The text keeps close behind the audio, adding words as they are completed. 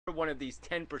one of these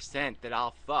 10% that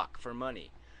I'll fuck for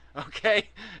money. Okay?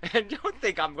 And don't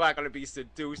think I'm not going to be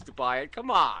seduced by it.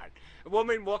 Come on. A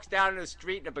woman walks down the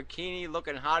street in a bikini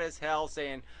looking hot as hell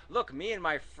saying, look, me and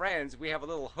my friends, we have a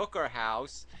little hooker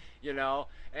house, you know,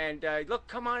 and look,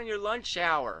 come on in your lunch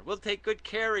hour. We'll take good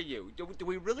care of you. Do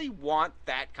we really want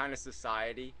that kind of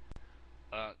society?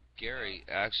 Gary,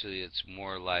 actually, it's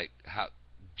more like, how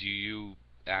do you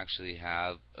actually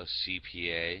have a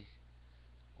CPA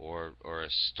or a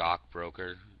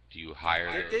stockbroker? Do you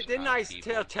hire those Didn't kind of I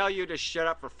people? tell you to shut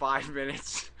up for 5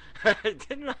 minutes?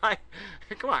 Didn't I?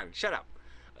 Come on, shut up.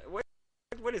 What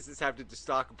does this have to do,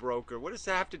 stockbroker? What does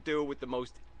that have to do with the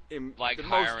most Like the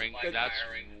most hiring, the that's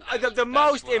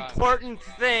most what I'm. important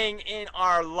thing in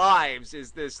our lives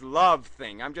is this love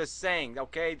thing. I'm just saying,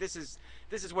 okay? This is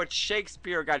what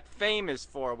Shakespeare got famous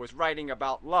for, was writing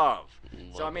about love.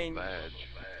 So I Love a mean, badge.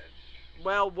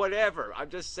 well, whatever. I'm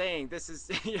just saying, this is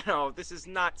this is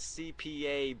not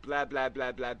CPA blah blah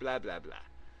blah blah blah blah blah.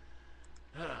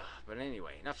 But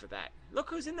anyway, enough of that. Look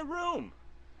who's in the room.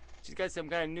 She's got some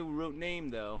kind of new name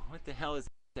though. What the hell is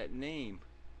that name?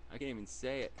 I can't even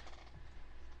say it.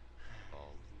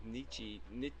 Nietzsche,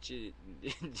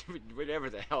 whatever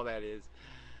the hell that is.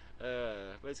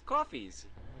 But it's coffees.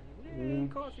 Yay,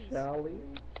 coffees. Sally?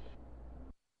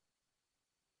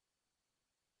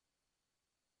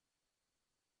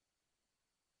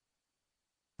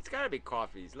 It's gotta be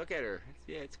coffees. Look at her.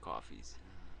 Yeah, it's coffees.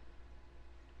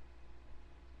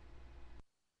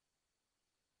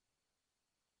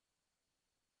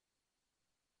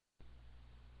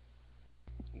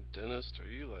 Dentist, are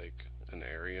you like an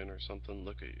Aryan or something?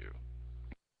 Look at you.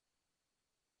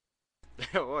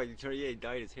 Oh, he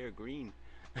dyed his hair green.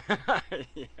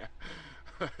 Yeah.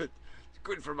 It's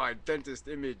good for my dentist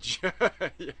image.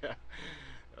 Yeah.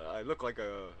 I look like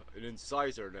an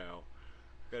incisor now.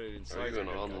 Got an incisor. Are you an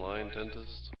haircut. online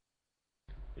dentist?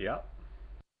 Yep.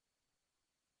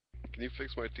 Can you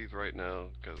fix my teeth right now?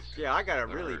 Cause Yeah, I got a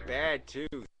they're really hurting. bad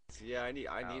tooth. Yeah, I need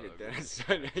a dentist.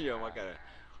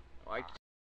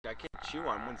 I can't chew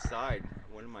on one side.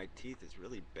 One of my teeth is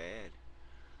really bad.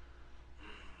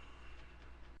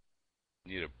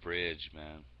 You need a bridge,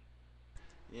 man.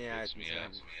 Yeah, Fix me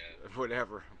up.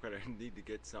 Whatever. I'm gonna need to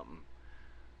get something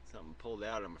pulled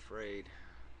out, I'm afraid.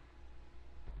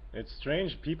 It's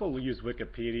strange, people use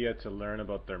Wikipedia to learn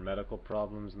about their medical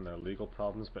problems and their legal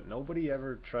problems, but nobody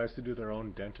ever tries to do their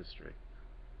own dentistry.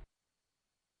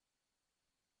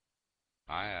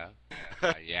 I have.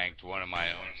 I yanked one of my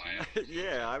own teeth.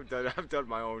 Yeah, I've done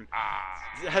my own.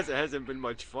 Ah. It hasn't been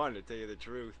much fun, to tell you the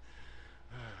truth.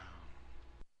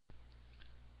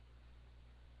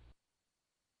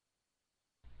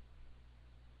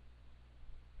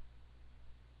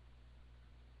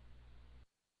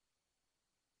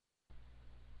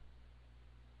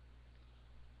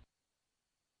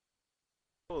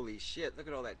 Holy shit, look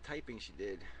at all that typing she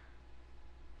did.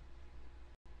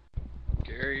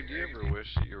 Gary, do you ever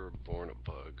wish that you were born a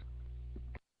bug?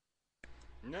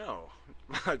 No.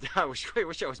 I wish I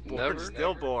was born Never?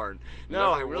 stillborn.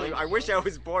 No, Never I wish I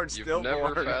was born You've stillborn.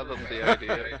 never fathomed the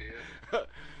idea.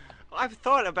 I've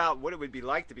thought about what it would be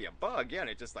like to be a bug, yeah, and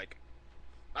it's just like,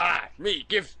 me,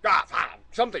 give,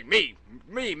 something, me,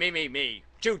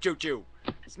 chew, chew, chew,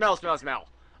 smell, smell, smell.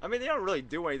 I mean, they don't really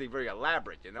do anything very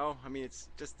elaborate, you know? I mean, it's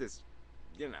just this,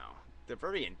 they're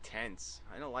very intense.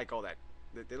 I don't like all that.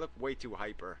 They look way too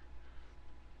hyper.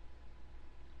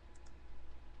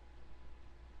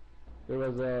 There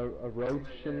was a roach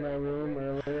in my room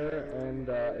earlier, and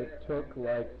it took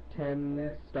like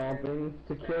 10 stompings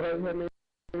to kill him. I mean,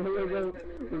 he was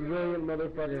a brilliant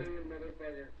motherfucker.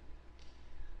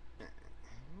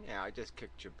 Yeah, I just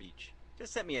kicked your beach.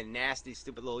 Just sent me a nasty,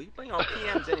 stupid little,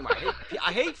 PMs anyway.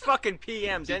 I hate fucking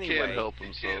PMs He anyway. can't help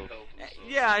himself.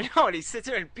 Yeah, I know, and he sits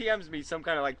there and PMs me some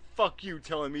kind of like, fuck you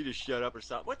telling me to shut up or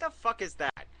something. What the fuck is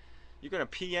that? You gonna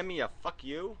PM me a fuck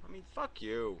you? I mean, fuck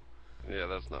you. Yeah,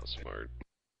 that's not smart.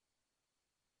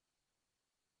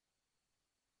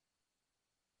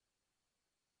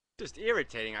 Just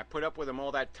irritating. I put up with him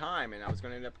all that time, and I was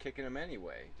gonna end up kicking him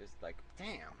anyway. Just like,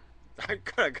 damn. I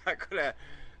could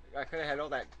have had all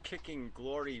that kicking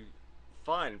glory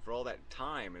fun for all that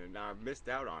time, and now I've missed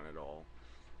out on it all.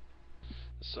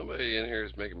 Somebody in here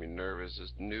is making me nervous.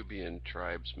 This Nubian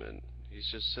tribesman. He's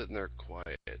just sitting there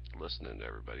quiet, listening to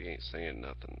everybody. He ain't saying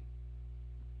nothing.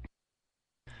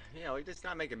 You know, he's just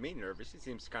not making me nervous. He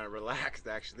seems kind of relaxed,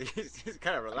 actually. He's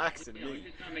kind of relaxing me.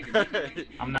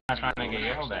 I'm not trying to get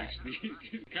yelled at.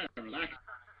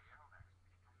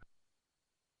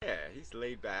 Yeah, he's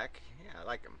laid back. Yeah, I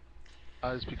like him.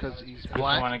 It's because he's I don't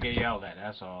black. want to get yelled at,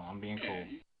 that's all. I'm being cool.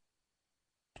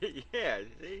 Yeah,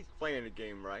 he's playing the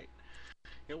game right.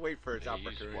 He'll wait for his Yeah, you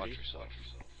just watch opportunity. yourself.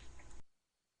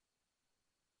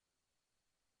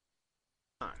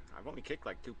 I've only kicked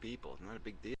like 2 people. Not a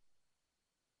big deal.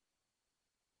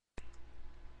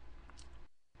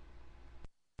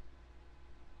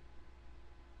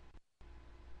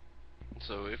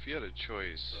 So if you had a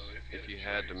choice, if you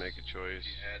had to make a choice,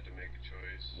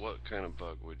 what kind of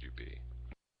bug would you be?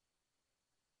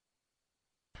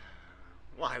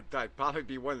 Well, I'd probably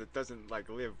be one that doesn't like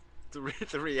live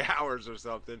 3 hours or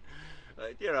something.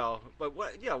 You know, but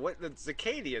what the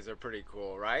cicadas are pretty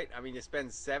cool, right? I mean, you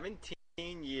spend 17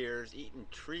 years eating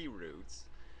tree roots,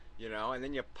 you know, and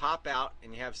then you pop out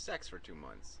and you have sex for 2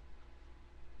 months.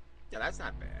 Yeah, that's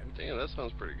not bad. Damn, that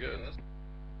sounds pretty good.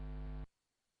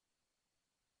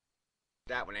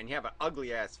 That one, and you have an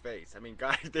ugly ass face. I mean,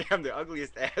 goddamn, the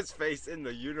ugliest ass face in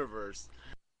the universe.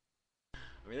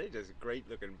 I mean, they're just great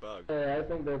looking bugs. Yeah, I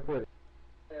think they're pretty.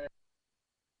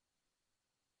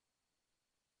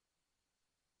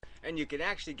 And you can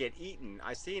actually get eaten.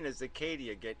 I seen a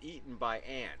cicadia get eaten by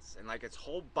ants, and like its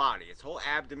whole body, its whole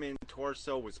abdomen,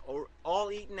 torso was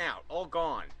all eaten out, all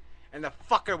gone, and the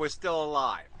fucker was still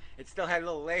alive. It still had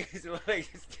little legs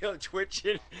still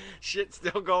twitching, shit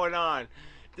still going on.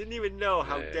 Didn't even know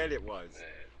how dead it was.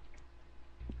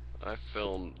 I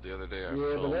filmed the other day.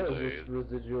 Yeah, but that was just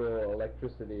residual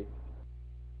electricity.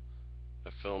 I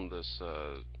filmed this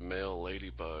male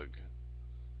ladybug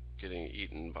getting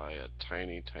eaten by a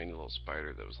tiny, tiny little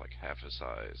spider that was like half his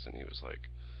size, and he was like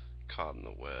caught in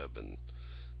the web, and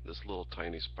this little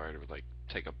tiny spider would like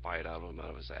take a bite out of him,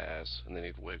 out of his ass, and then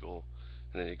he'd wiggle,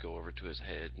 and then he'd go over to his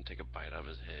head and take a bite out of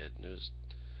his head, and it was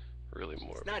really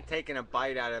morbid. He's not taking a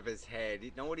bite out of his head.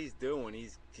 You know what he's doing?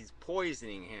 He's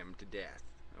poisoning him to death.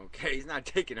 Okay, he's not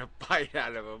taking a bite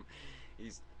out of him.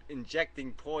 He's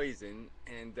injecting poison,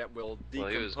 and that will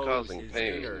decompose he was causing his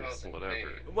pain, innards.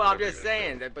 whatever. Well, I'm just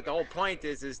saying that. But the whole point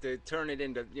is to turn it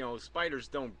into, you know, spiders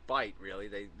don't bite really.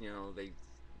 They, you know,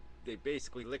 they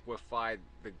basically liquefy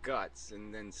the guts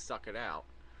and then suck it out.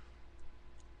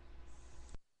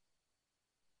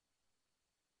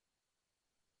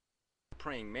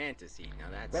 Praying mantis eat. Now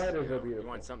that's, Spiders you know, are beautiful. you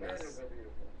want something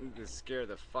to scare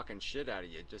the fucking shit out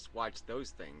of you. Just watch those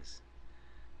things.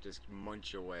 Just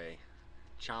munch away.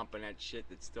 Chomping at shit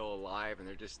that's still alive, and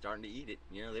they're just starting to eat it.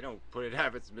 You know, they don't put it out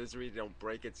of its misery. They don't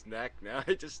break its neck. No,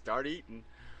 they just start eating.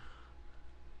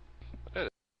 I had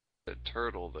a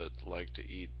turtle that liked to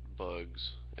eat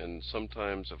bugs, and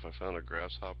sometimes if I found a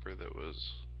grasshopper that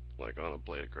was like on a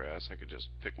blade of grass, I could just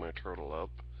pick my turtle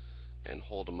up and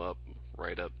hold him up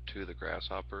right up to the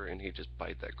grasshopper, and he'd just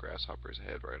bite that grasshopper's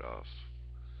head right off.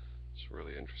 It's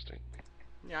really interesting.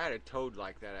 Yeah, I had a toad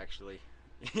like that actually.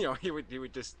 You know, he'd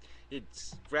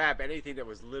grab anything that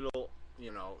was little,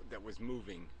 you know, that was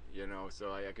moving. You know,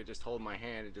 so I could just hold my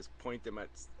hand and just point them at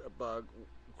a bug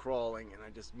crawling, and I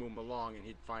just move him along, and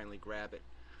he'd finally grab it.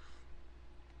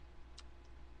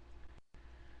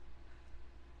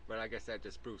 But I guess that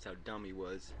just proves how dumb he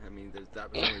was. I mean,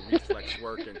 that was only reflex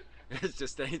working. It's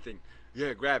just anything.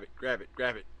 Yeah, grab it, grab it,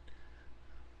 grab it.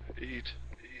 Eat.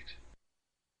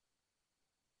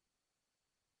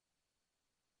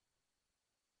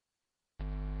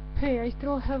 Hey, I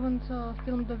still haven't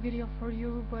filmed the video for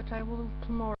you, but I will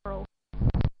tomorrow.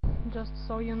 Just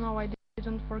so you know, I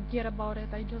didn't forget about it.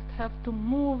 I just have to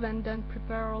move and then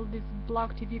prepare all this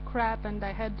block TV crap, and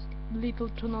I had little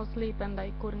to no sleep, and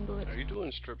I couldn't do it. Are you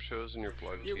doing strip shows in your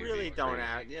blog You TV? really don't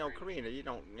have, you know, Karina, you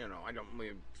don't, you know, I don't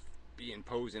really be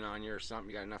imposing on you or something.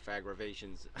 You got enough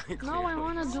aggravations. No, I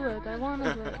wanna do it. I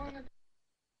wanna do it.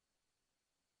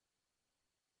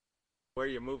 Where are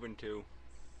you moving to?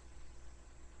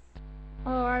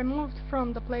 I moved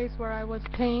from the place where I was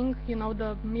staying, you know,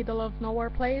 the middle of nowhere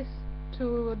place,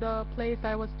 to the place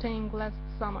I was staying last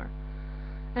summer.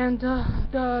 And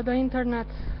the internet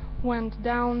went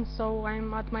down, so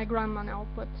I'm at my grandma now,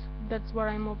 but that's where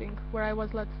I'm moving, where I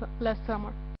was last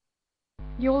summer.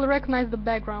 You will recognize the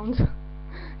background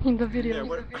in the video.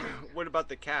 Yeah, what about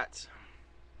the cats?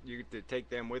 You get to take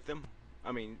them with them?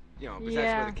 I mean, you know, because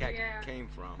Yeah. that's where the cat came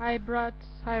from. I brought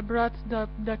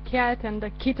the cat and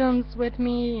the kittens with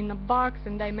me in a box,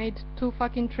 and I made 2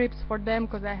 fucking trips for them,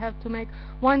 because I have to make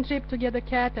 1 trip to get the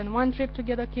cat and 1 trip to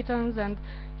get the kittens, and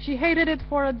she hated it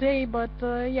for a day, but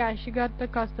yeah, she got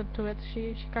accustomed to it.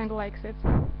 She kinda likes it.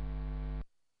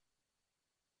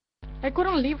 I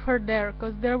couldn't leave her there,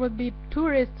 because there would be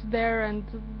tourists there, and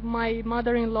my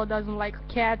mother-in-law doesn't like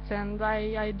cats, and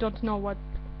I don't know what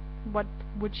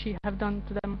would she have done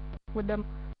to them, with them.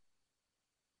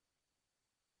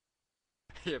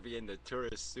 You'll be in the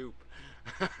tourist soup.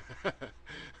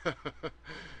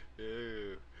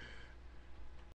 Ew.